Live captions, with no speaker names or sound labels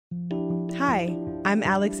Hi, I'm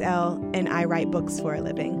Alex L., and I write books for a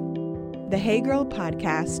living. The Hey Girl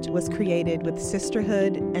podcast was created with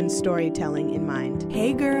sisterhood and storytelling in mind.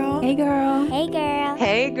 Hey girl. Hey girl. Hey girl.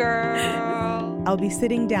 Hey girl. I'll be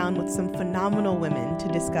sitting down with some phenomenal women to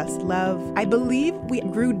discuss love. I believe we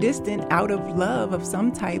grew distant out of love of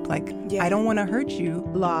some type, I don't want to hurt you.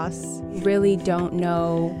 Loss. Really don't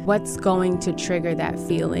know what's going to trigger that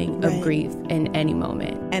feeling of grief in any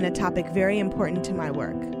moment. And a topic very important to my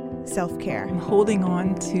work, self-care. I'm holding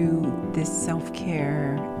on to this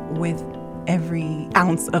self-care with every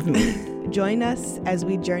ounce of me. Join us as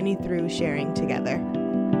we journey through sharing together.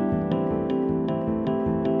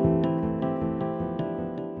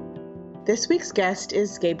 This week's guest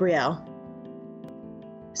is Gabrielle.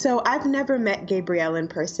 So I've never met Gabrielle in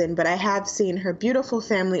person, but I have seen her beautiful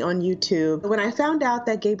family on YouTube. When I found out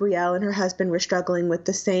that Gabrielle and her husband were struggling with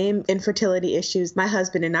the same infertility issues my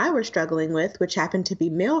husband and I were struggling with, which happened to be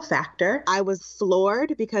male factor, I was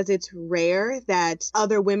floored because it's rare that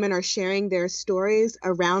other women are sharing their stories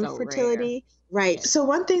around fertility. Rare. Right. So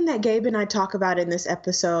one thing that Gabe and I talk about in this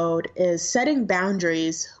episode is setting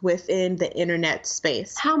boundaries within the internet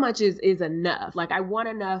space. How much is enough? I want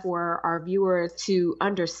enough for our viewers to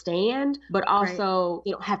understand, but also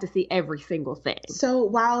you don't have to see every single thing. So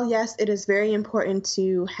while, yes, it is very important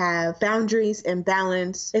to have boundaries and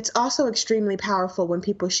balance, it's also extremely powerful when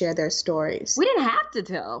people share their stories. We didn't have to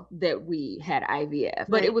tell that we had IVF,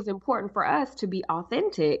 but it was important for us to be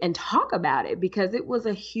authentic and talk about it because it was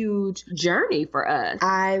a huge journey for us.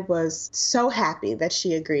 I was so happy that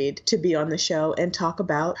she agreed to be on the show and talk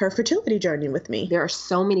about her fertility journey with me. There are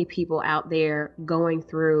so many people out there going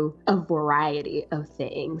through a variety of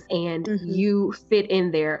things, and you fit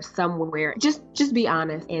in there somewhere. Just be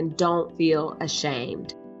honest and don't feel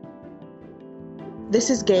ashamed.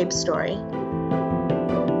 This is Gabe's story.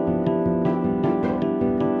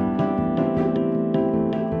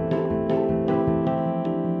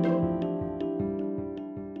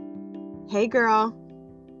 Hey girl.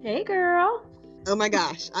 Hey girl. Oh my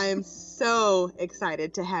gosh, I am so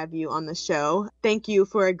excited to have you on the show. Thank you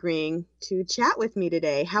for agreeing to chat with me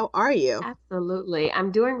today. How are you? Absolutely.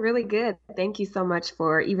 I'm doing really good. Thank you so much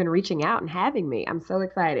for even reaching out and having me. I'm so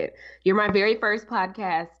excited. You're my very first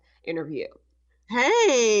podcast interview.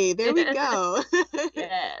 Hey, there we go.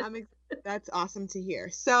 Yes. That's awesome to hear.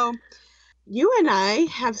 So you and I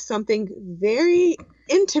have something very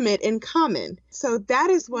intimate in common. So that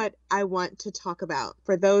is what I want to talk about.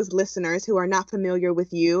 For those listeners who are not familiar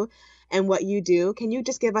with you and what you do, can you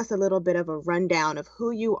just give us a little bit of a rundown of who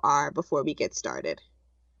you are before we get started?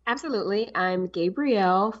 Absolutely. I'm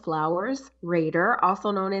Gabrielle Flowers Rader, also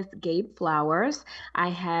known as Gabe Flowers. I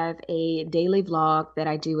have a daily vlog that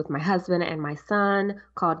I do with my husband and my son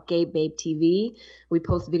called Gabe Babe TV. We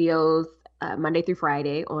post videos Monday through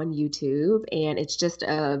Friday on YouTube, and it's just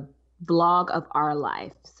a vlog of our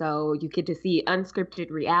life. So you get to see unscripted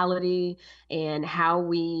reality and how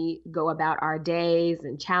we go about our days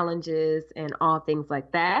and challenges and all things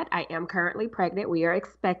like that. I am currently pregnant. We are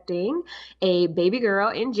expecting a baby girl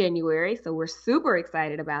in January, so we're super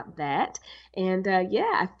excited about that. And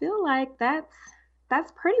I feel like that's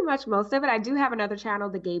pretty much most of it. I do have another channel,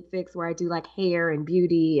 The Gabe Fix, where I do hair and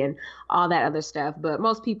beauty and all that other stuff. But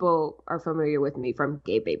most people are familiar with me from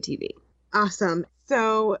Gabe Babe TV. Awesome.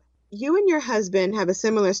 So you and your husband have a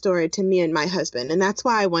similar story to me and my husband, and that's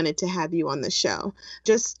why I wanted to have you on the show,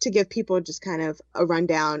 just to give people just kind of a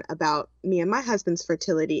rundown about me and my husband's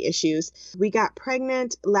fertility issues. We got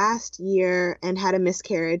pregnant last year and had a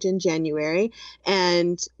miscarriage in January,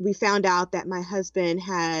 and we found out that my husband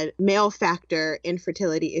had male factor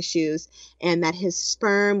infertility issues and that his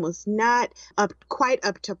sperm was not quite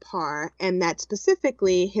up to par, and that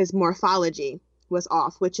specifically his morphology was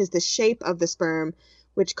off, which is the shape of the sperm,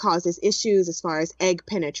 which causes issues as far as egg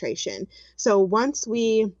penetration. So once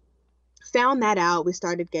we found that out, we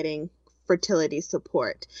started getting fertility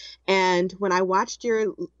support. And when I watched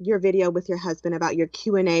your video with your husband about your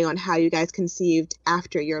Q&A on how you guys conceived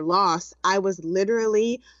after your loss, I was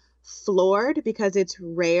literally floored because it's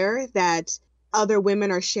rare that other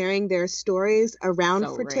women are sharing their stories around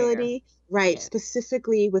fertility, rare. Right? Yeah.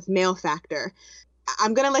 Specifically with male factor.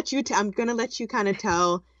 I'm gonna let you kind of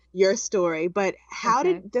tell your story, but how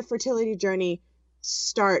did the fertility journey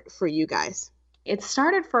start for you guys? It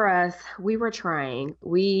started for us, we were trying.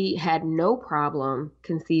 We had no problem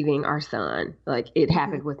conceiving our son. It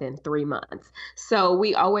happened within 3 months. So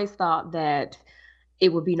we always thought that it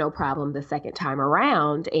would be no problem the second time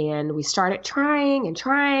around. And we started trying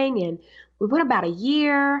and we went about a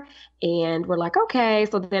year and we're like, okay.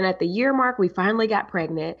 So then at the year mark, we finally got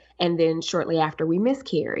pregnant. And then shortly after, we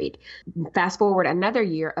miscarried. Fast forward another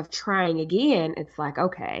year of trying again. It's like,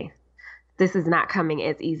 okay, this is not coming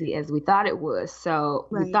as easy as we thought it was. So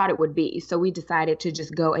we Right. thought it would be. So we decided to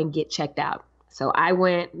just go and get checked out. So I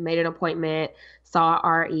went, made an appointment, saw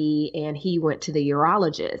RE, and he went to the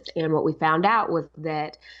urologist. And what we found out was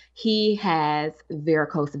that he has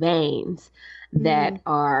varicose veins that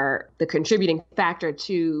are the contributing factor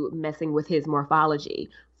to messing with his morphology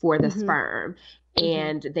for the sperm.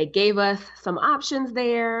 And they gave us some options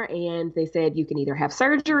there, and they said you can either have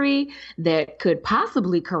surgery that could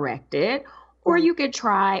possibly correct it, or you could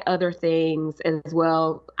try other things as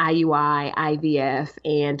well, IUI, IVF.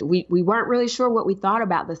 And we weren't really sure what we thought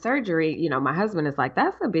about the surgery. You know, my husband is like,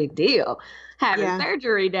 that's a big deal, having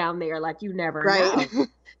surgery down there, like you never know.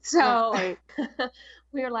 So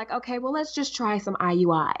we were like, okay, well, let's just try some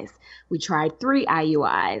IUIs. We tried 3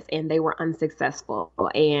 IUIs and they were unsuccessful.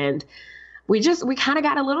 And we kind of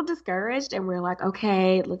got a little discouraged, and we're like,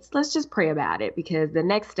 okay, let's just pray about it, because the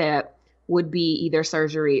next step would be either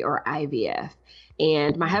surgery or IVF.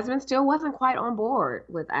 And my husband still wasn't quite on board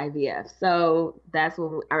with IVF. So that's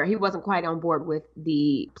when he wasn't quite on board with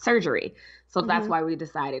the surgery. So that's why we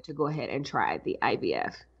decided to go ahead and try the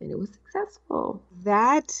IVF, and it was successful.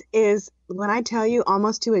 That is, when I tell you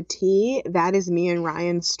almost to a T, that is me and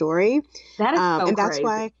Ryan's story. That is so and that's crazy.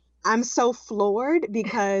 why I'm so floored,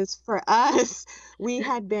 because for us, we'd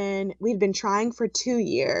been trying for 2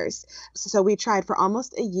 years. So we tried for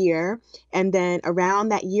almost a year. And then around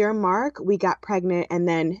that year mark, we got pregnant and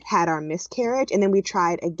then had our miscarriage. And then we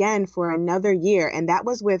tried again for another year. And that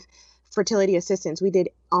was with fertility assistance. We did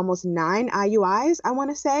almost 9 IUIs, I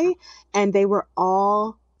want to say, and they were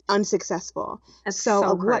all unsuccessful.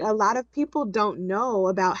 So what a lot of people don't know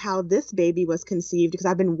about how this baby was conceived, because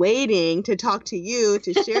I've been waiting to talk to you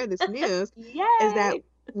to share this news, is that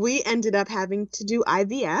we ended up having to do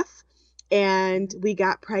IVF, and we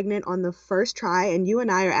got pregnant on the first try, and you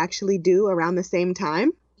and I are actually due around the same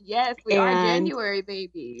time. Yes, we are January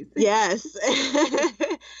babies. Yes.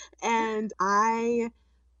 And I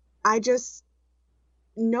just,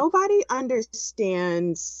 nobody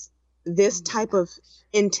understands this type of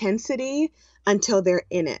intensity until they're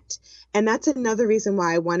in it. And that's another reason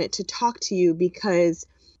why I wanted to talk to you, because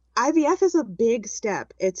IVF is a big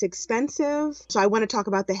step. It's expensive. So I want to talk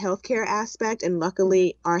about the healthcare aspect. And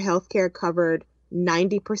luckily, our healthcare covered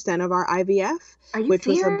 90% of our IVF, which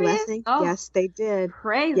was a blessing. Oh, yes, they did.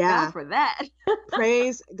 Praise God for that.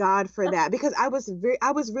 Praise God for that. Because I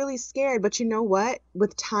was really scared. But you know what?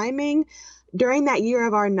 With timing, during that year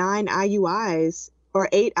of our 9 IUIs, or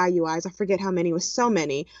 8 IUIs, I forget how many, it was so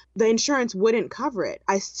many, the insurance wouldn't cover it.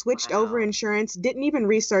 I switched over insurance, didn't even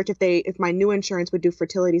research if my new insurance would do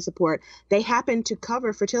fertility support. They happened to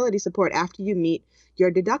cover fertility support after you meet your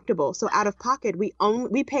deductible. So out of pocket, we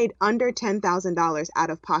paid under $10,000 out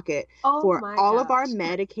of pocket for all of our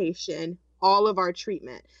medication, all of our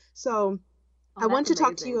treatment. So I want to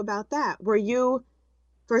talk to you about that. Were you,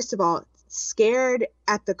 first of all, scared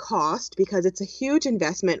at the cost, because it's a huge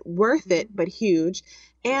investment, worth it, but huge,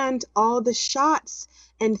 and all the shots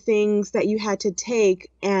and things that you had to take?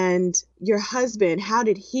 And your husband, how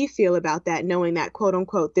did he feel about that, knowing that, quote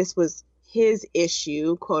unquote, this was his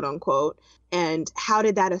issue, quote unquote, and how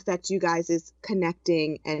did that affect you guys'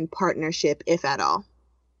 connecting and partnership, if at all?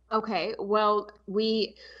 Okay, well,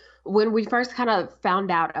 when we first kind of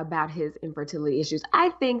found out about his infertility issues,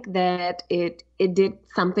 I think that it did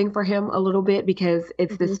something for him a little bit, because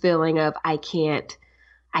it's this feeling of, I can't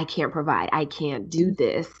provide, I can't do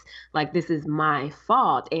this, like this is my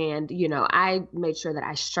fault. And, you know, I made sure that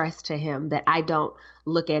I stressed to him that I don't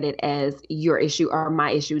look at it as your issue or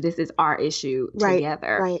my issue. This is our issue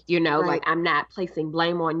together. You know, like I'm not placing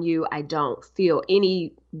blame on you. I don't feel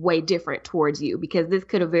any way different towards you, because this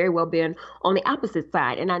could have very well been on the opposite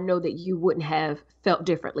side. And I know that you wouldn't have felt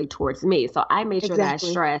differently towards me. So I made sure that I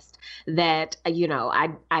stressed that, you know,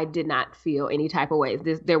 I did not feel any type of ways.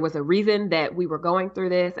 There was a reason that we were going through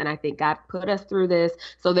this. And I think God put us through this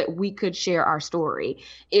so that we could share our story.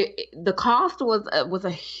 The cost was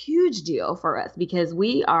a huge deal for us, because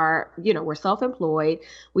we are, you know, we're self-employed.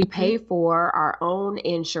 We pay for our own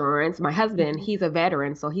insurance. My husband, he's a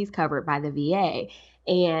veteran, so he's covered by the VA.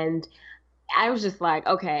 And I was just like,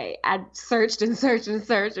 okay, I searched and searched and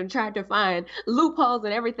searched and tried to find loopholes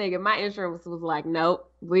and everything. And my insurance was like, nope,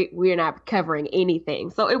 we're not covering anything.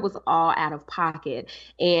 So it was all out of pocket.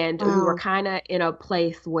 And we were kind of in a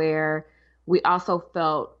place where we also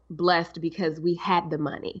felt blessed because we had the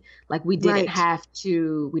money. Like we Right.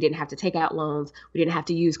 we didn't have to take out loans. We didn't have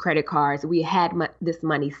to use credit cards. We had this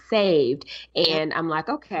money saved. Yep. And I'm like,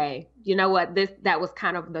 okay, you know what? That was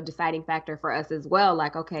kind of the deciding factor for us as well.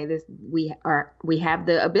 Like, okay, we have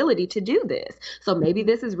the ability to do this. So maybe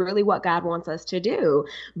this is really what God wants us to do.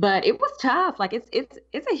 But it was tough. Like it's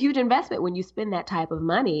a huge investment when you spend that type of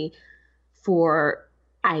money for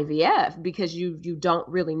IVF, because you don't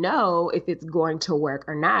really know if it's going to work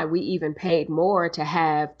or not. We even paid more to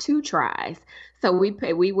have 2 tries. So we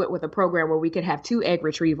went with a program where we could have 2 egg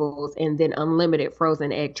retrievals and then unlimited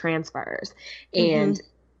frozen egg transfers. And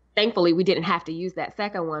thankfully we didn't have to use that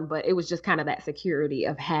second one, but it was just kind of that security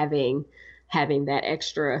of having that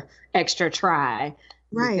extra try.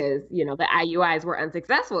 Right. Because, the IUIs were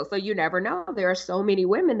unsuccessful. So you never know. There are so many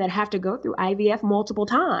women that have to go through IVF multiple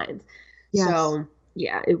times. Yes. So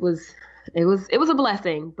yeah, it was a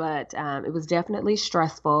blessing, but it was definitely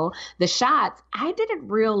stressful. The shots, I didn't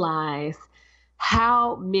realize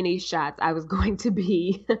how many shots I was going to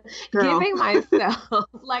be giving myself.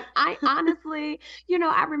 Like, I honestly,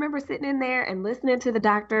 I remember sitting in there and listening to the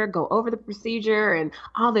doctor go over the procedure and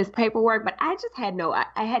all this paperwork, but I just had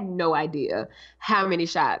no idea how many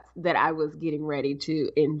shots that I was getting ready to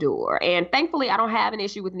endure. And thankfully, I don't have an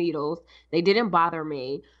issue with needles. They didn't bother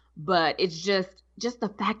me, but it's just the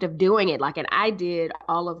fact of doing it. Like, and I did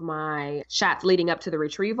all of my shots leading up to the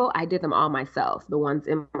retrieval. I did them all myself, the ones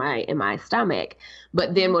in my stomach.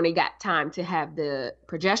 But then when it got time to have the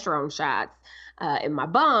progesterone shots in my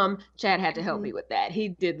bum, Chad had to help me with that. He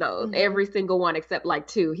did those, every single one except like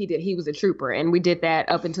 2. He was a trooper, and we did that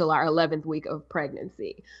up until our 11th week of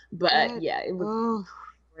pregnancy. But yeah, it was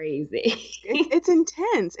crazy. It's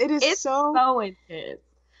intense. It's so intense.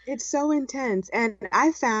 It's so intense. And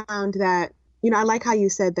I found that, I like how you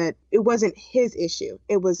said that it wasn't his issue.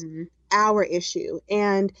 It was our issue.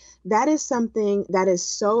 And that is something that is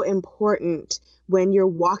so important when you're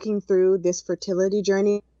walking through this fertility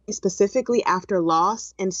journey, specifically after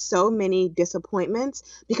loss and so many disappointments,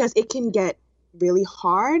 because it can get really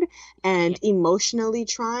hard and emotionally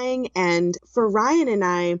trying. And for Ryan and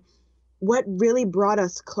I, what really brought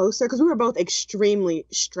us closer, because we were both extremely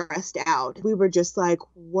stressed out. We were just like,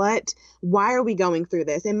 why are we going through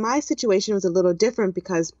this? And my situation was a little different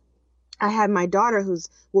because I had my daughter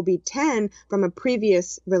will be 10 from a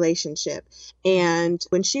previous relationship. And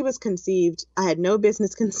when she was conceived, I had no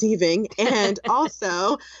business conceiving. And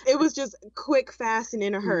also it was just quick, fast, and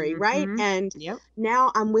in a hurry. Right. And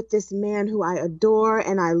now I'm with this man who I adore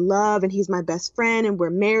and I love, and he's my best friend, and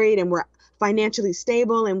we're married and we're financially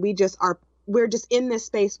stable, and we're just in this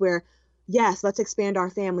space where, yes, let's expand our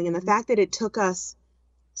family. And the fact that it took us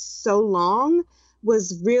so long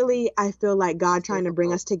was really, I feel like, God trying to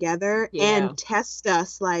bring us together and test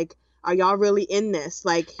us. Like, are y'all really in this?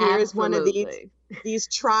 Like, here's one of these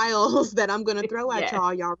trials that I'm going to throw at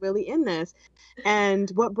y'all. Y'all really in this? And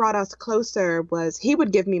what brought us closer was he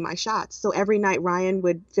would give me my shots. So every night Ryan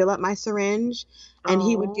would fill up my syringe and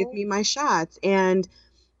he would give me my shots. And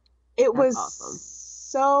it was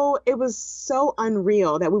so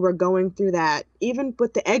unreal that we were going through that, even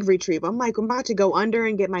with the egg retrieval. I'm like, I'm about to go under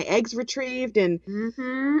and get my eggs retrieved. And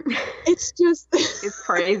it's just, it's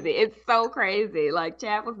crazy. It's so crazy. Like,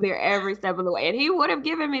 Chad was there every step of the way, and he would have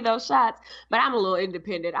given me those shots, but I'm a little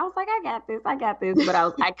independent. I was like, I got this. But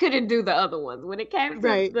I couldn't do the other ones. When it came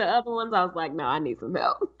to the other ones, I was like, no, I need some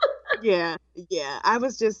help. Yeah. I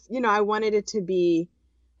was just, I wanted it to be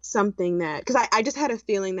something that, because I just had a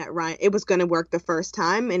feeling that it was going to work the first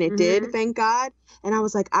time, and it did, thank God. And I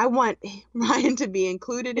was like, I want Ryan to be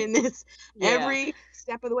included in this every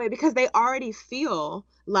step of the way, because they already feel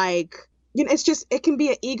like, it's just, it can be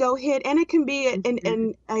an ego hit, and it can be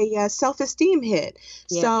a self-esteem hit.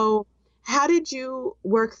 So how did you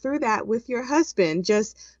work through that with your husband,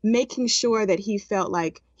 just making sure that he felt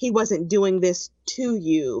like he wasn't doing this to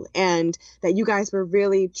you, and that you guys were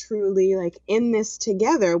really, truly, like, in this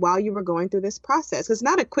together while you were going through this process? Because it's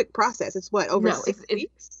not a quick process. It's over 6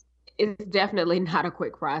 weeks? It's definitely not a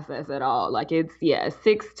quick process at all. Like, it's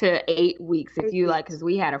 6 to 8 weeks if you like, because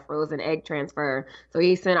we had a frozen egg transfer. So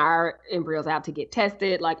he sent our embryos out to get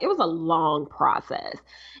tested. Like, it was a long process.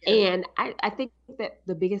 And I think that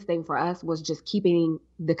the biggest thing for us was just keeping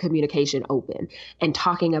the communication open and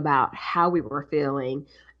talking about how we were feeling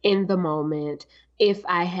in the moment. If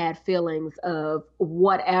I had feelings of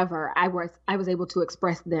whatever, I was able to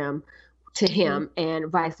express them to him and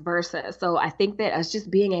vice versa. So I think that us just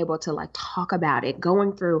being able to like talk about it,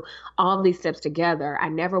 going through all these steps together. I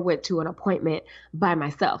never went to an appointment by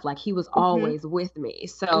myself. Like he was Mm-hmm. always with me.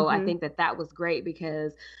 So I Mm-hmm. think that that was great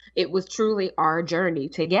because it was truly our journey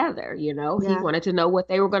together. You know, he Yeah. wanted to know what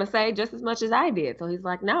they were going to say just as much as I did. So he's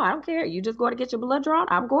like, no, I don't care. You just going to get your blood drawn.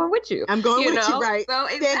 I'm going with you, I'm going you with you, know? right? So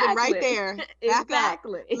Standing right exactly. there. Back up.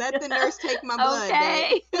 Exactly. Let the nurse take my blood,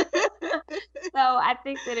 babe. Okay. So I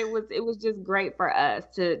think that it was just great for us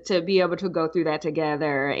to be able to go through that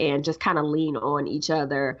together and just kind of lean on each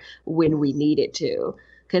other when we Yes. needed to.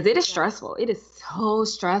 Because it is Yes. stressful. It is so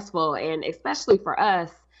stressful. And especially for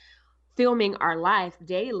us filming our life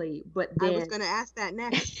daily, but I was then going to ask that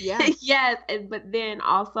next. Yes. yes, but then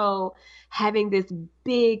also having this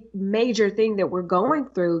big major thing that we're going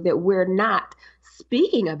through that we're not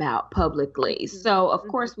speaking about publicly. Mm-hmm. So of Mm-hmm.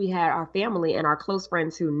 course we had our family and our close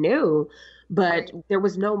friends who knew, but Right. there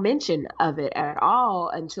was no mention of it at all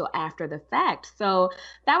until after the fact. So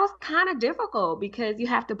that was kind of difficult because you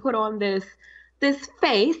have to put on this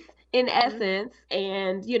faith in Mm-hmm. essence,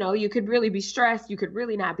 and you could really be stressed, you could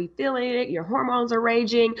really not be feeling it, your hormones are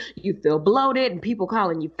raging, you feel bloated and people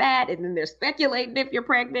calling you fat, and then they're speculating if you're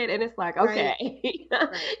pregnant, and it's like, Right. okay.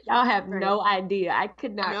 Right. Y'all have Right. no idea. I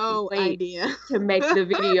could not No wait idea. to make the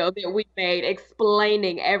video that we made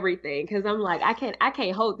explaining everything, because I'm like, I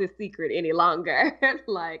can't hold this secret any longer.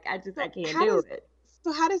 Like I So can't how do does it.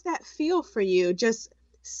 so how does that feel for you? Just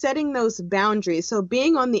setting those boundaries. So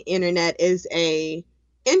being on the internet is a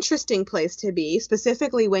interesting place to be,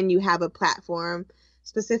 specifically when you have a platform,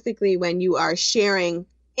 specifically when you are sharing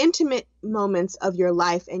intimate moments of your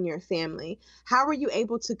life and your family. How are you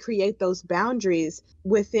able to create those boundaries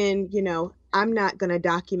within, I'm not going to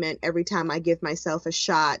document every time I give myself a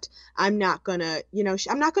shot. I'm not going to,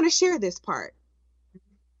 I'm not going to share this part.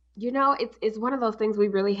 It's one of those things we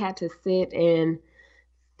really had to sit and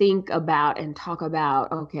think about and talk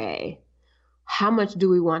about. Okay, how much do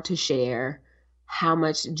we want to share? How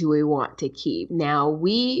much do we want to keep? Now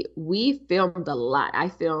we filmed a lot. I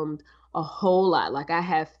filmed a whole lot. Like I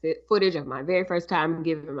have footage of my very first time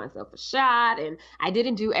giving myself a shot, and I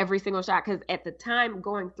didn't do every single shot because at the time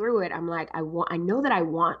going through it, I'm like, I know that I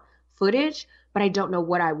want footage, but I don't know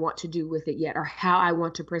what I want to do with it yet or how I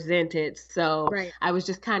want to present it. So Right. I was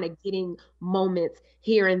just kind of getting moments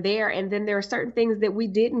here and there, and then there are certain things that we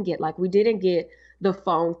didn't get. Like we didn't get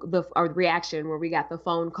the reaction where we got the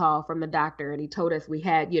phone call from the doctor and he told us we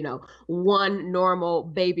had one normal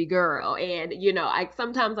baby girl, and I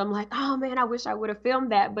sometimes I'm like, oh man, I wish I would have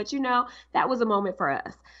filmed that, but that was a moment for us.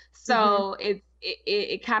 Mm-hmm. So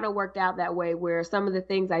it kind of worked out that way, where some of the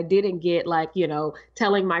things I didn't get, like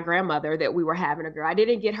telling my grandmother that we were having a girl, I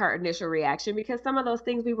didn't get her initial reaction because some of those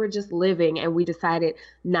things we were just living and we decided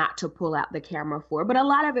not to pull out the camera for, but a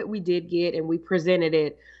lot of it we did get, and we presented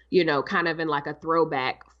it kind of in like a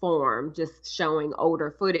throwback form, just showing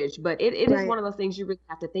older footage. But it is Right. one of those things you really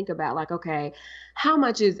have to think about, like, okay, how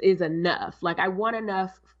much is enough? Like, I want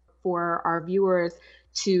enough for our viewers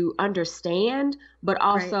to understand, but Right.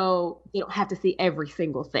 also they don't have to see every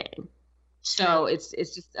single thing. So Right.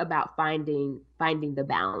 it's just about finding the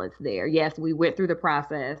balance there. Yes, we went through the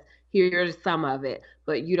process. Here's some of it,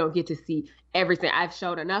 but you don't get to see everything. I've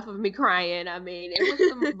showed enough of me crying. I mean, it was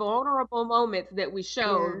some vulnerable moments that we Yeah.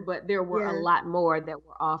 showed, but there were a Yeah. lot more that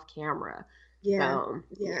were off camera. Yeah. So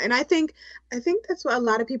Yeah. yeah. And I think that's what a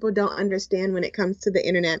lot of people don't understand when it comes to the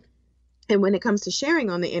internet and when it comes to sharing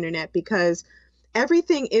on the internet, because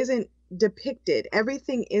everything isn't depicted.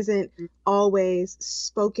 Everything isn't always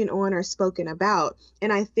spoken on or spoken about.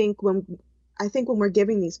 And I think when we're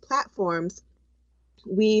giving these platforms,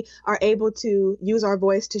 we are able to use our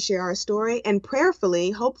voice to share our story and prayerfully,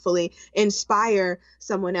 hopefully, inspire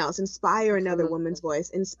someone else, inspire another Absolutely. woman's voice,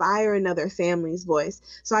 inspire another family's voice.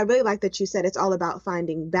 So I really like that you said it's all about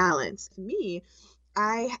finding balance. To me,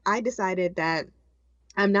 I decided that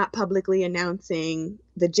I'm not publicly announcing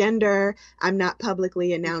the gender. I'm not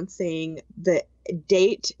publicly announcing the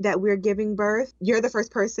date that we're giving birth. You're the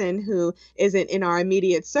first person who isn't in our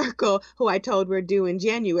immediate circle who I told we're due in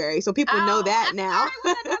January. So people know Oh, that I'm now. sorry.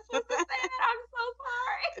 Was I not supposed to say that? I'm so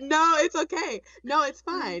sorry. No, it's okay. No, it's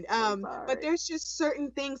I'm fine. so But sorry. there's just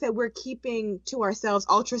certain things that we're keeping to ourselves,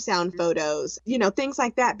 ultrasound photos, things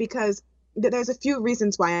like that, because there's a few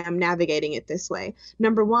reasons why I'm navigating it this way.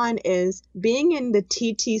 Number one is being in the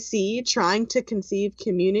TTC, trying to conceive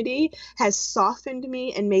community, has softened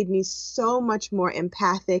me and made me so much more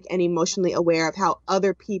empathic and emotionally aware of how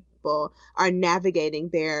other people are navigating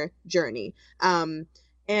their journey.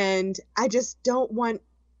 And I just don't want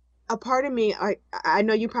a part of me, I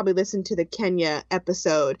know you probably listened to the Kenya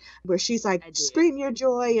episode where she's like, scream your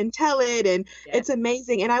joy and tell it. And it's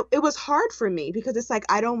amazing. And it was hard for me because it's like,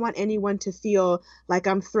 I don't want anyone to feel like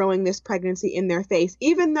I'm throwing this pregnancy in their face,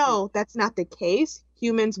 even though that's not the case.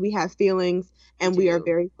 Humans, we have feelings and we are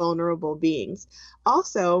very vulnerable beings.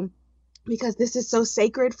 Also, because this is so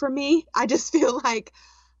sacred for me, I just feel like,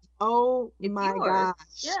 oh my gosh,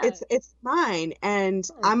 it's mine and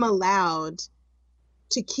I'm allowed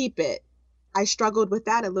to keep it. I struggled with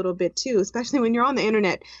that a little bit too, especially when you're on the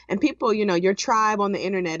internet and people, your tribe on the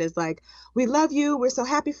internet is like, we love you. We're so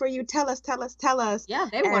happy for you. Tell us, tell us, tell us. Yeah,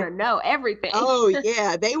 they want to know everything. Oh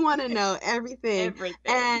yeah, they want to know everything.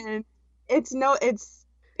 And it's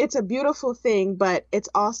a beautiful thing, but it's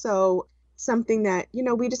also something that,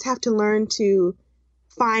 we just have to learn to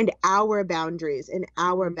find our boundaries and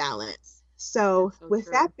our balance. So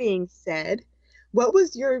with that being said, what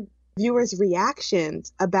was your viewers'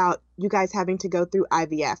 reactions about you guys having to go through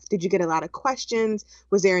IVF? Did you get a lot of questions?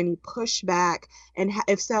 Was there any pushback? And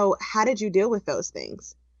if so, how did you deal with those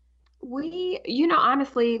things?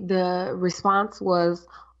 Honestly, the response was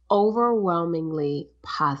overwhelmingly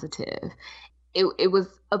positive. It was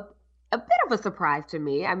a bit of a surprise to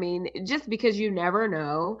me. I mean, just because you never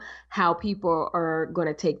know how people are going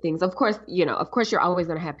to take things. Of course, you're always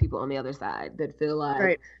going to have people on the other side that feel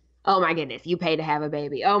like, oh my goodness, you paid to have a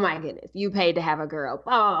baby. Oh my goodness, you paid to have a girl.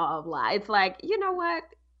 Blah, blah, blah, blah. It's like, you know what?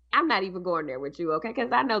 I'm not even going there with you, okay?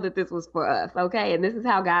 Because I know that this was for us, okay? And this is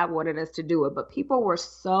how God wanted us to do it. But people were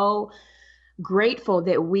so grateful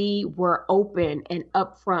that we were open and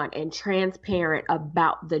upfront and transparent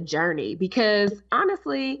about the journey. Because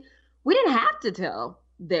honestly, we didn't have to tell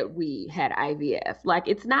that we had IVF. Like,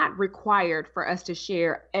 it's not required for us to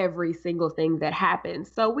share every single thing that happened.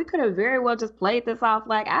 So we could have very well just played this off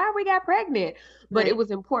like, we got pregnant. But it was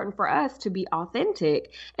important for us to be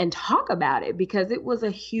authentic and talk about it because it was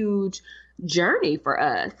a huge journey for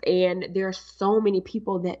us. And there are so many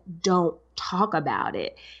people that don't talk about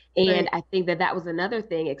it. And I think that was another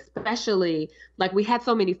thing, especially like we had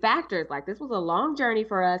so many factors. Like, this was a long journey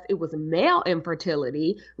for us. It was male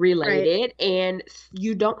infertility related, and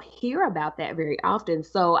you don't hear about that very often.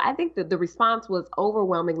 So I think that the response was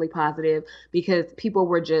overwhelmingly positive because people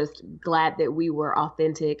were just glad that we were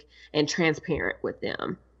authentic and transparent with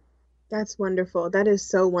them. That's wonderful. That is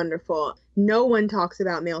so wonderful. No one talks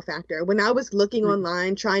about male factor. When I was looking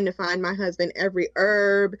online trying to find my husband every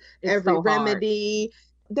herb, every remedy,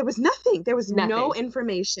 there was nothing. There was no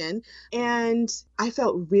information. And I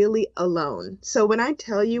felt really alone. So when I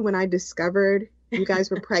tell you, when I discovered you guys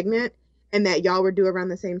were pregnant and that y'all were due around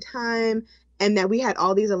the same time and that we had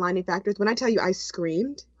all these aligning factors, when I tell you I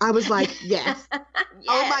screamed, I was like, yes.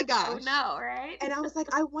 Oh my gosh. Oh no, right? And I was like,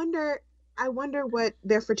 I wonder what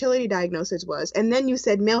their fertility diagnosis was. And then you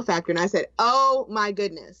said male factor. And I said, oh my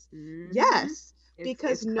goodness. Mm-hmm. Yes.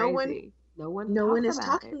 Because no one is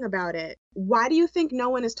talking about it. Why do you think no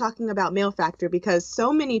one is talking about male factor? Because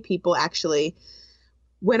so many people actually,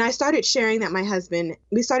 when I started sharing that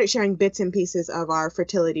we started sharing bits and pieces of our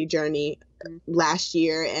fertility journey last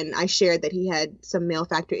year. And I shared that he had some male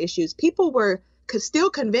factor issues. People were still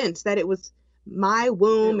convinced that it was my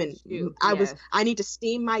womb and I need to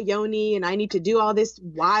steam my yoni and I need to do all this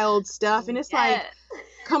wild stuff. And it's like,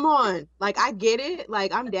 come on, like, I get it.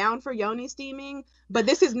 Like, I'm down for yoni steaming, but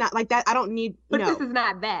this is not like that. I don't need, but this is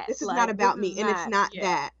not that. This is not about me. And it's not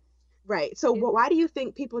that. Right. So why do you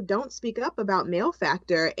think people don't speak up about male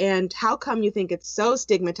factor, and how come you think it's so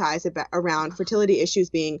stigmatized around fertility issues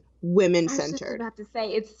being women centered? I was just about to say,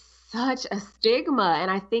 it's such a stigma.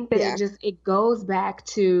 And I think that it goes back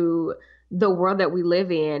to the world that we live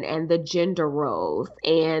in and the gender roles.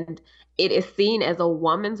 And it is seen as a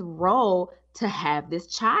woman's role to have this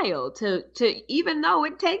child, to even though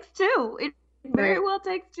it takes two, it very well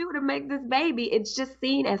takes two to make this baby. It's just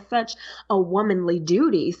seen as such a womanly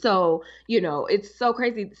duty. So, it's so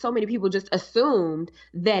crazy. So many people just assumed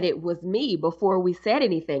that it was me before we said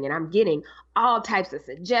anything. And I'm getting all types of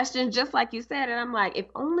suggestions, just like you said. And I'm like, if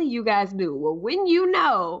only you guys knew. Well, when you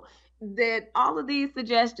know that all of these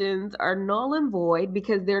suggestions are null and void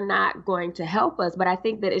because they're not going to help us. But I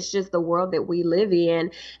think that it's just the world that we live in,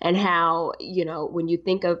 and how, when you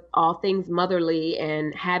think of all things motherly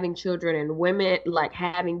and having children and women, like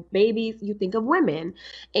having babies, you think of women.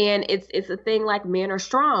 And it's a thing like men are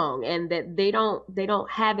strong and that they don't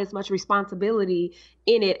have as much responsibility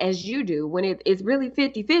in it as you do, when it's really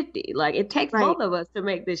 50-50. Like, it takes both of us to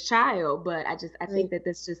make this child. But I think that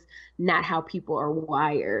that's just not how people are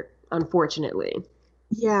wired, unfortunately.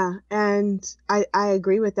 Yeah. And I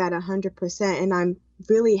agree with that 100%. And I'm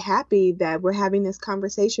really happy that we're having this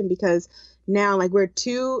conversation, because now, like, we're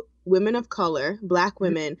two women of color, Black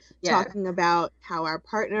women, Yeah. talking about how our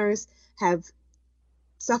partners have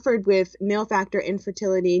suffered with male factor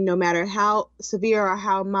infertility, no matter how severe or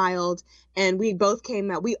how mild. And we both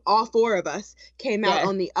came out, we all four of us came out Yes.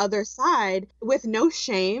 on the other side with no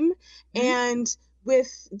shame and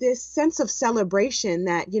with this sense of celebration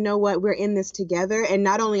that, you know what, we're in this together. And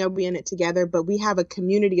not only are we in it together, but we have a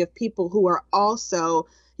community of people who are also,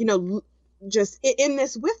 you know, just in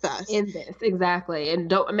this with us. In this, exactly. And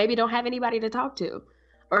don't have anybody to talk to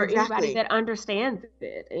or anybody Exactly. that understands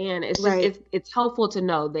it. And it's just Right. it's helpful to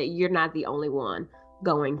know that you're not the only one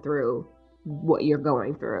going through what you're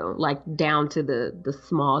going through, like down to the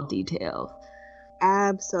small details.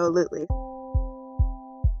 Absolutely.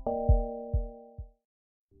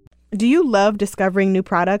 Do you love discovering new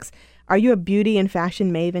products? Are you a beauty and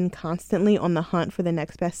fashion maven constantly on the hunt for the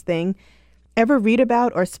next best thing? Ever read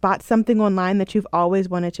about or spot something online that you've always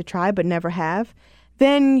wanted to try but never have?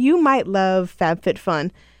 Then you might love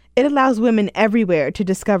FabFitFun. It allows women everywhere to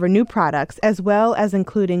discover new products as well as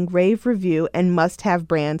including rave review and must-have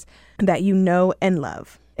brands that you know and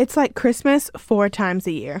love. It's like Christmas 4 times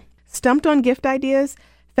a year. Stumped on gift ideas?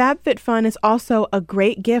 FabFitFun is also a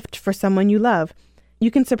great gift for someone you love. You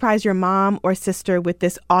can surprise your mom or sister with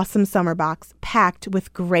this awesome summer box packed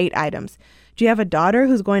with great items. Do you have a daughter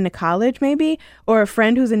who's going to college maybe? Or a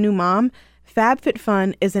friend who's a new mom?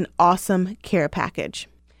 FabFitFun is an awesome care package.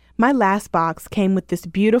 My last box came with this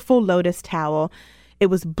beautiful lotus towel. It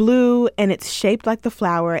was blue and it's shaped like the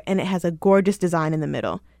flower and it has a gorgeous design in the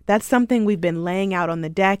middle. That's something we've been laying out on the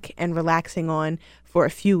deck and relaxing on for a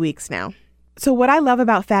few weeks now. So what I love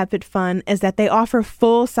about FabFitFun is that they offer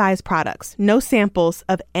full-size products, no samples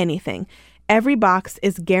of anything. Every box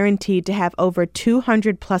is guaranteed to have over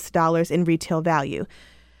 $200+ in retail value.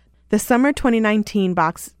 The summer 2019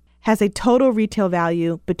 box has a total retail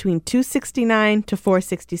value between $269 to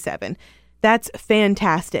 $467. That's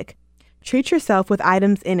fantastic. Treat yourself with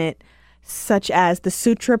items in it such as the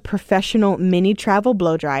Sutra Professional Mini Travel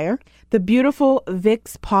Blow Dryer, the beautiful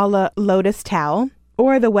Vicks Paula Lotus Towel,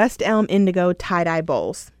 or the West Elm Indigo Tie-Dye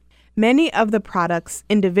Bowls. Many of the products'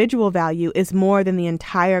 individual value is more than the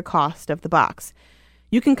entire cost of the box.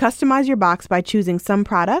 You can customize your box by choosing some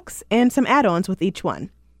products and some add-ons with each one.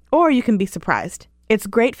 Or you can be surprised. It's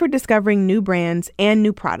great for discovering new brands and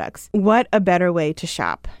new products. What a better way to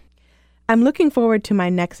shop. I'm looking forward to my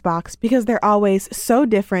next box because they're always so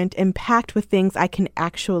different and packed with things I can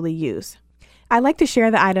actually use. I like to share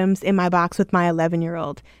the items in my box with my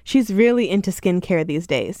 11-year-old. She's really into skincare these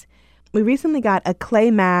days. We recently got a clay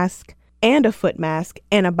mask and a foot mask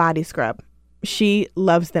and a body scrub. She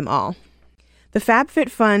loves them all. The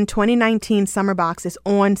FabFitFun 2019 summer box is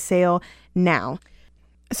on sale now.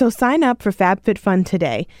 So sign up for FabFitFun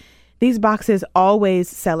today. These boxes always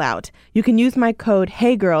sell out. You can use my code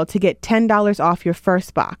HeyGirl to get $10 off your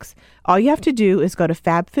first box. All you have to do is go to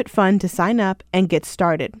FabFitFun to sign up and get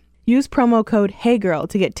started. Use promo code HeyGirl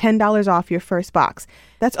to get $10 off your first box.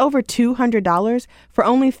 That's over $200 for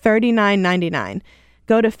only $39.99.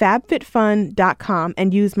 Go to fabfitfun.com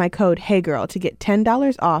and use my code HeyGirl to get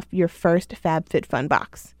 $10 off your first FabFitFun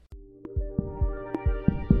box.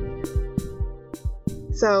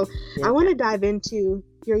 So I want to dive into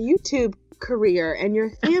your YouTube career and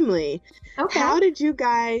your family. Okay. How did you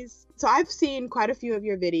guys... So I've seen quite a few of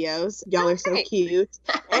your videos. Y'all are so cute.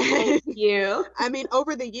 Thank you. I mean,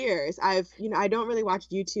 over the years, I don't really watch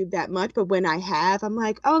YouTube that much, but when I have, I'm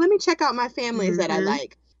like, oh, let me check out my families that I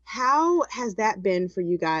like. How has that been for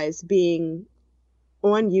you guys being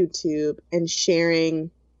on YouTube and sharing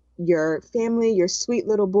your family, your sweet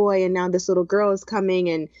little boy, and now this little girl is coming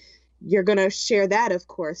and you're going to share that, of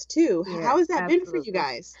course, too. Yes, how has that absolutely. been for you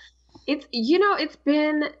guys? It's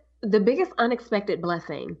been the biggest unexpected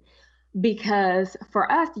blessing. Because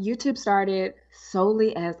for us, YouTube started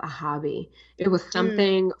solely as a hobby. It was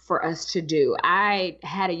something for us to do. I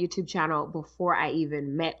had a YouTube channel before I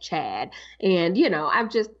even met Chad. And, I'm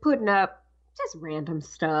just putting up just random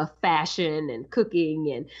stuff, fashion and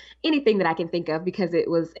cooking and anything that I can think of because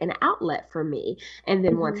it was an outlet for me. And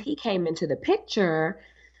then once he came into the picture,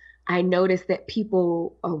 I noticed that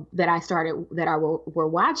people that I were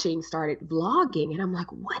watching started vlogging. And I'm like,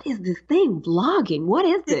 what is this thing? Vlogging? What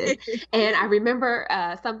is this? And I remember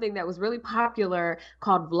something that was really popular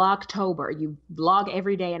called Vlogtober. You vlog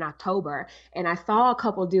every day in October. And I saw a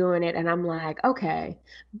couple doing it. And I'm like, okay,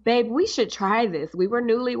 babe, we should try this. We were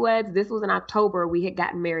newlyweds. This was in October. We had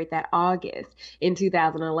gotten married that August in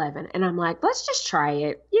 2011. And I'm like, let's just try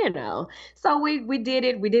it, So we did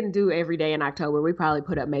it. We didn't do every day in October. We probably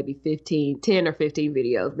put up maybe 10 or 15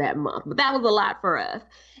 videos that month, but that was a lot for us.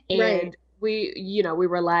 And we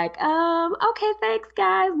were like, okay, thanks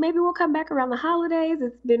guys. Maybe we'll come back around the holidays.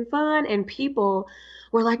 It's been fun. And people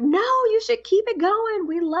were like, no, you should keep it going.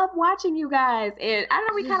 We love watching you guys. And I don't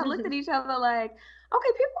know, we kind of looked at each other like, okay,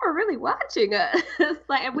 people are really watching us.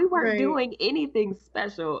 Like, and we weren't Right. doing anything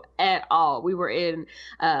special at all. We were in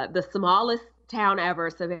the smallest town ever,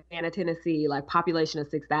 Savannah, Tennessee, like population of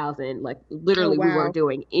 6,000. Like Oh, literally, we weren't wow.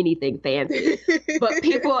 doing anything fancy. But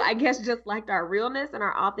people, I guess, just liked our realness and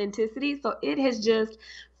our authenticity. So it has just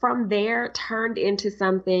from there turned into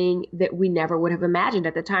something that we never would have imagined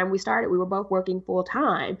at the time we started. We were both working full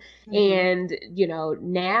time. And,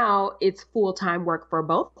 now it's full time work for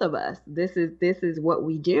both of us. This is what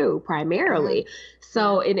we do primarily.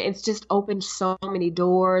 So and it's just opened so many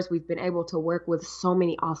doors. We've been able to work with so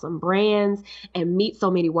many awesome brands and meet so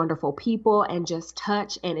many wonderful people and just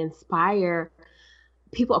touch and inspire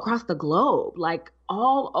people across the globe, like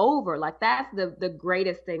all over. Like that's the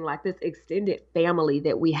greatest thing, like this extended family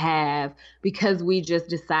that we have because we just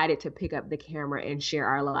decided to pick up the camera and share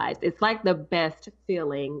our lives. It's like the best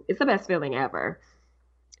feeling. It's the best feeling ever.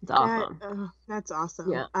 It's awesome. That's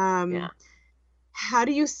awesome. Yeah. Yeah. How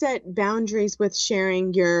do you set boundaries with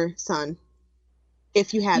sharing your son,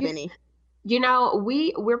 if you have any?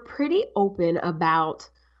 We're pretty open about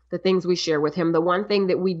the things we share with him. The one thing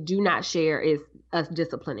that we do not share is us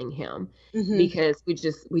disciplining him because we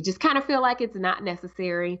just kind of feel like it's not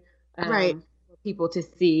necessary Right. for people to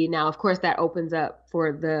see. Now, of course, that opens up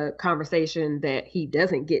for the conversation that he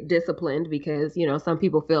doesn't get disciplined because, some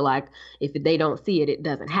people feel like if they don't see it, it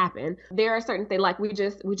doesn't happen. There are certain things like we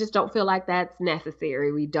just don't feel like that's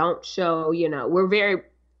necessary. We don't show, we're very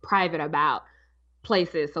private about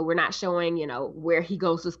places. So we're not showing, where he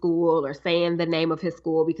goes to school or saying the name of his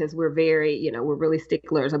school because we're very, we're really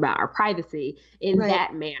sticklers about our privacy in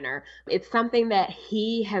that manner. It's something that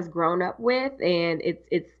he has grown up with, and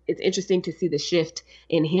it's interesting to see the shift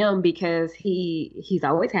in him because he's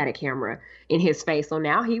always had a camera in his face. So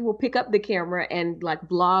now he will pick up the camera and like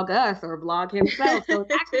vlog us or vlog himself. So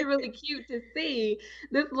it's actually really cute to see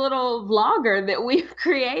this little vlogger that we've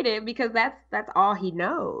created because that's all he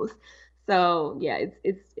knows. So yeah,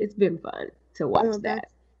 it's been fun to watch that.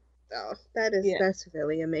 That's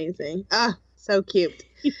really amazing. So cute.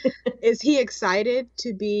 Is he excited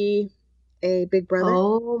to be a big brother?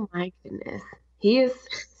 Oh my goodness. He is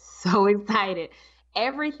so excited.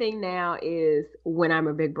 Everything now is when I'm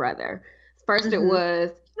a big brother. First it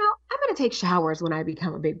was, I'm going to take showers when I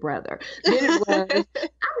become a big brother. Then it was,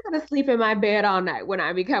 I'm going to sleep in my bed all night when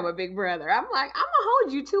I become a big brother. I'm like, I'm going to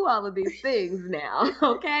hold you to all of these things now.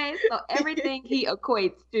 Okay. So everything he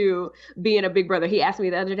equates to being a big brother. He asked me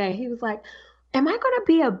the other day, he was like, am I going to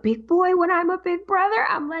be a big boy when I'm a big brother?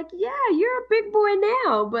 I'm like, yeah, you're a big boy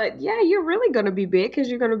now, but yeah, you're really going to be big because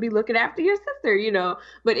you're going to be looking after your sister,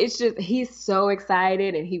 but it's just, he's so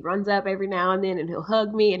excited and he runs up every now and then and he'll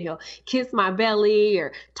hug me and he'll kiss my belly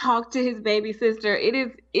or talk to his baby sister.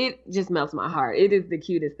 It just melts my heart. It is the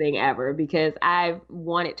cutest thing ever because I've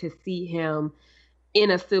wanted to see him in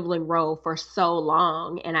a sibling role for so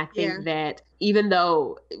long. And I think that even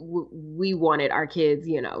though we wanted our kids,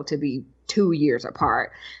 to be 2 years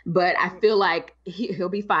apart, but I feel like he'll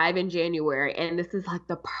be 5 in January. And this is like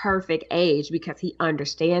the perfect age because he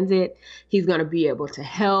understands it. He's going to be able to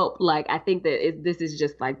help. Like, I think that this is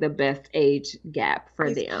just like the best age gap for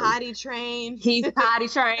them. He's potty trained. He's potty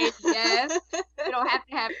trained. Yes. You don't have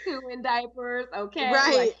to have 2 in diapers. Okay.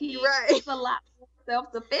 Right. Like he's a lot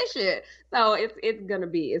self-sufficient, so it's gonna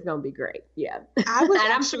be great. I was and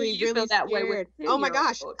I'm actually sure you really feel that way scared. with Oh my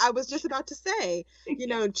gosh, I was just about to say,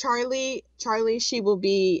 Charlie, she will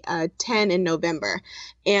be 10 in November,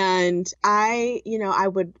 and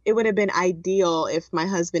it would have been ideal if my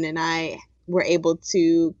husband and I were able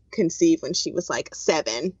to conceive when she was like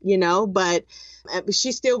 7, but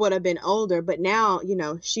she still would have been older. But now,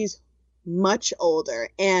 she's much older,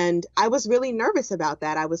 and I was really nervous about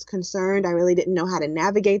that. I was concerned. I really didn't know how to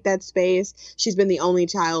navigate that space. She's been the only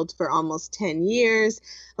child for almost 10 years.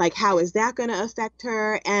 Like, how is that going to affect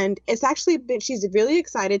her? And it's actually she's really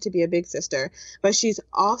excited to be a big sister, but she's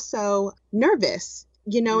also nervous,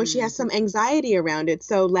 and she has some anxiety around it.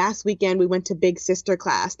 So last weekend we went to big sister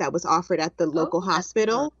class that was offered at the local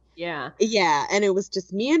hospital. Yeah. And it was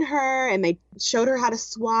just me and her, and they showed her how to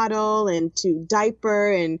swaddle and to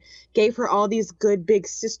diaper and gave her all these good big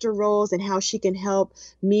sister roles and how she can help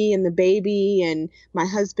me and the baby and my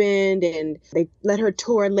husband. And they let her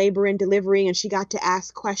tour labor and delivery, and she got to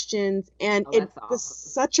ask questions. And it was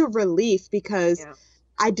such a relief because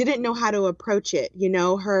I didn't know how to approach it.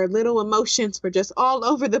 Her little emotions were just all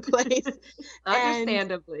over the place.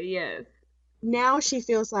 Understandably, yes. Now she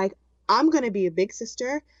feels like, I'm going to be a big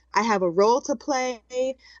sister. I have a role to play.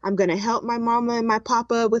 I'm going to help my mama and my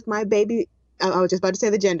papa with my baby. I was just about to say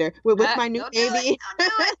the gender. With my new Don't baby. do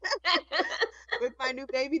it. With my new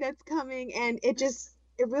baby that's coming. And it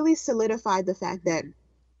really solidified the fact that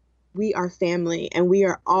we are family and we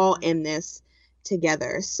are all in this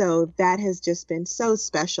together. So that has just been so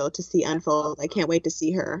special to see unfold. I can't wait to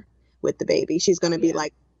see her with the baby. She's going to be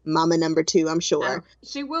like mama number 2, I'm sure.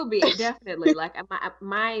 She will be, definitely. Like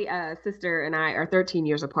my sister and I are 13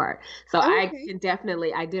 years apart. So I can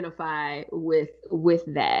definitely identify with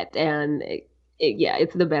that. And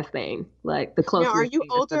it's the best thing. Like the closest. Now, are you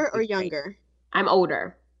older or younger? I'm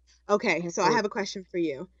older. Okay, so I have a question for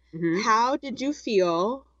you. Mm-hmm. How did you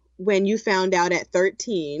feel when you found out at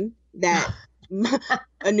 13 that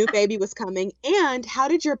a new baby was coming? And how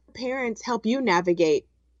did your parents help you navigate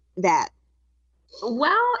that?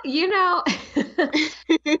 Well,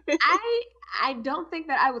 I don't think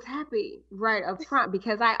that I was happy right up front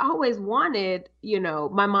because I always wanted,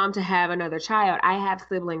 my mom to have another child. I have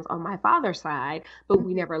siblings on my father's side, but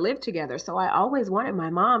we never lived together. So I always wanted my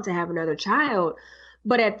mom to have another child.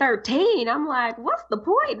 But at 13, I'm like, what's the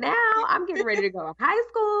point now? I'm getting ready to go to high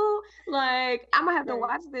school. Like, I'm going to have to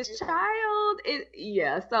watch this child.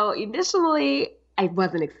 So initially, I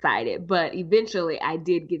wasn't excited, but eventually I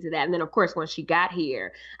did get to that. And then, of course, when she got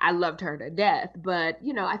here, I loved her to death. But,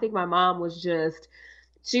 I think my mom was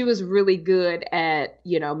she was really good at,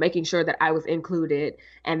 making sure that I was included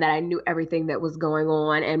and that I knew everything that was going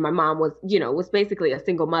on. And my mom was, was basically a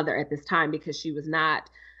single mother at this time because she was not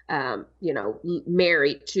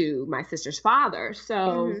married to my sister's father.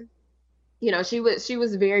 So, she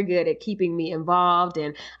was very good at keeping me involved,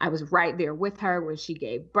 and I was right there with her when she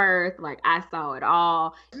gave birth. Like, I saw it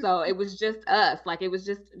all. So it was just us. Like, it was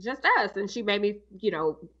just us. And she made me,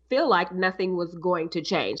 feel like nothing was going to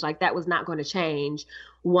change. Like, that was not going to change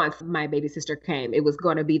once my baby sister came. It was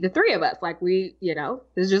going to be the 3 of us. Like,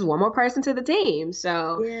 there's just one more person to the team.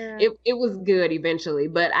 So it was good eventually.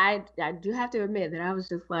 But I do have to admit that I was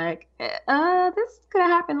just like, this could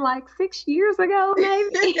have happened like 6 years ago,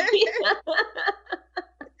 maybe.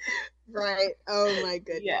 Right. Oh my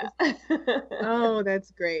goodness. Yeah. Oh,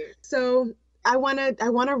 that's great. So I wanna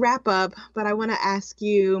wrap up, but I wanna ask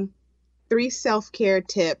you 3 self-care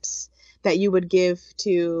tips that you would give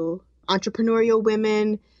to entrepreneurial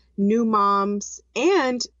women, new moms,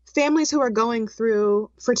 and families who are going through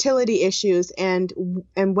fertility issues and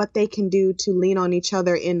what they can do to lean on each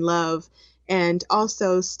other in love and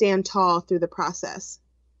also stand tall through the process.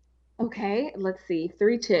 Okay, let's see.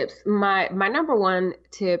 3 tips. My number 1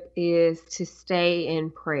 tip is to stay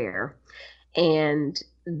in prayer. And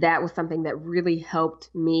that was something that really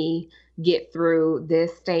helped me get through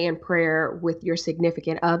this. Stay in prayer with your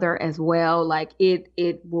significant other as well. Like, it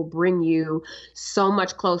will bring you so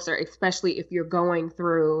much closer, especially if you're going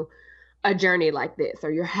through a journey like this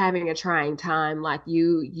or you're having a trying time. Like,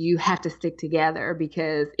 you have to stick together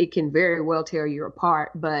because it can very well tear you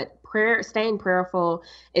apart. But staying prayerful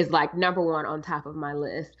is like number 1 on top of my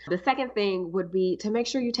list. The second thing would be to make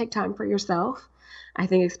sure you take time for yourself. I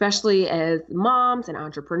think especially as moms and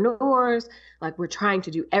entrepreneurs, like, we're trying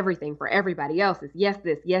to do everything for everybody else. It's yes,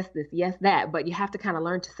 this, yes, that. But you have to kind of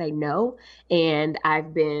learn to say no. And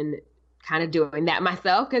I've been kind of doing that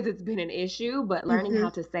myself because it's been an issue, but learning how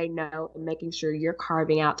to say no and making sure you're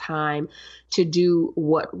carving out time to do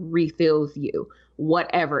what refills you,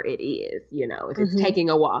 whatever it is, if it's taking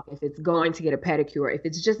a walk, if it's going to get a pedicure, if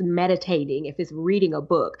it's just meditating, if it's reading a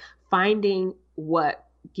book, finding what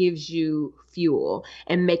gives you fuel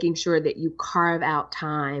and making sure that you carve out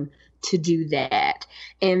time to do that.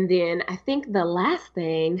 And then I think the last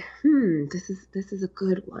thing, this is a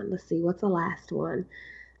good one. Let's see, what's the last one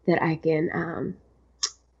that I can,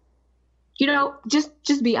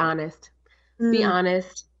 just be honest. Be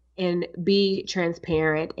honest and be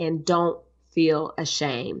transparent and don't feel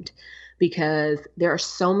ashamed, because there are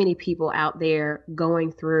so many people out there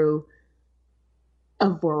going through a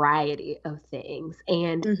variety of things,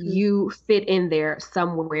 and you fit in there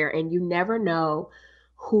somewhere, and you never know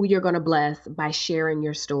who you're going to bless by sharing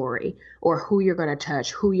your story, or who you're going to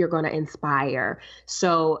touch, who you're going to inspire.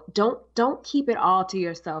 So don't keep it all to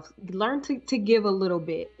yourself. Learn to give a little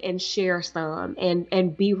bit and share some,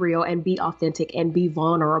 and be real and be authentic and be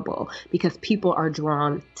vulnerable, because people are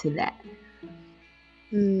drawn to that.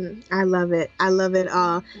 I love it. I love it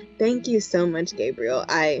all. Thank you so much, Gabriel.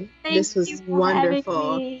 This was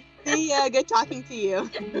wonderful. Yeah, good talking to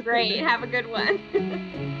you. Great. Have a good one.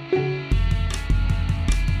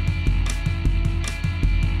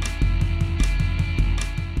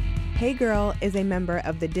 Hey Girl is a member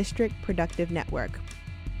of the District Productive Network,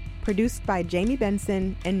 produced by Jamie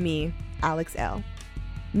Benson and me, Alex L.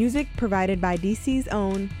 Music provided by DC's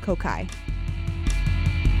own Kokai.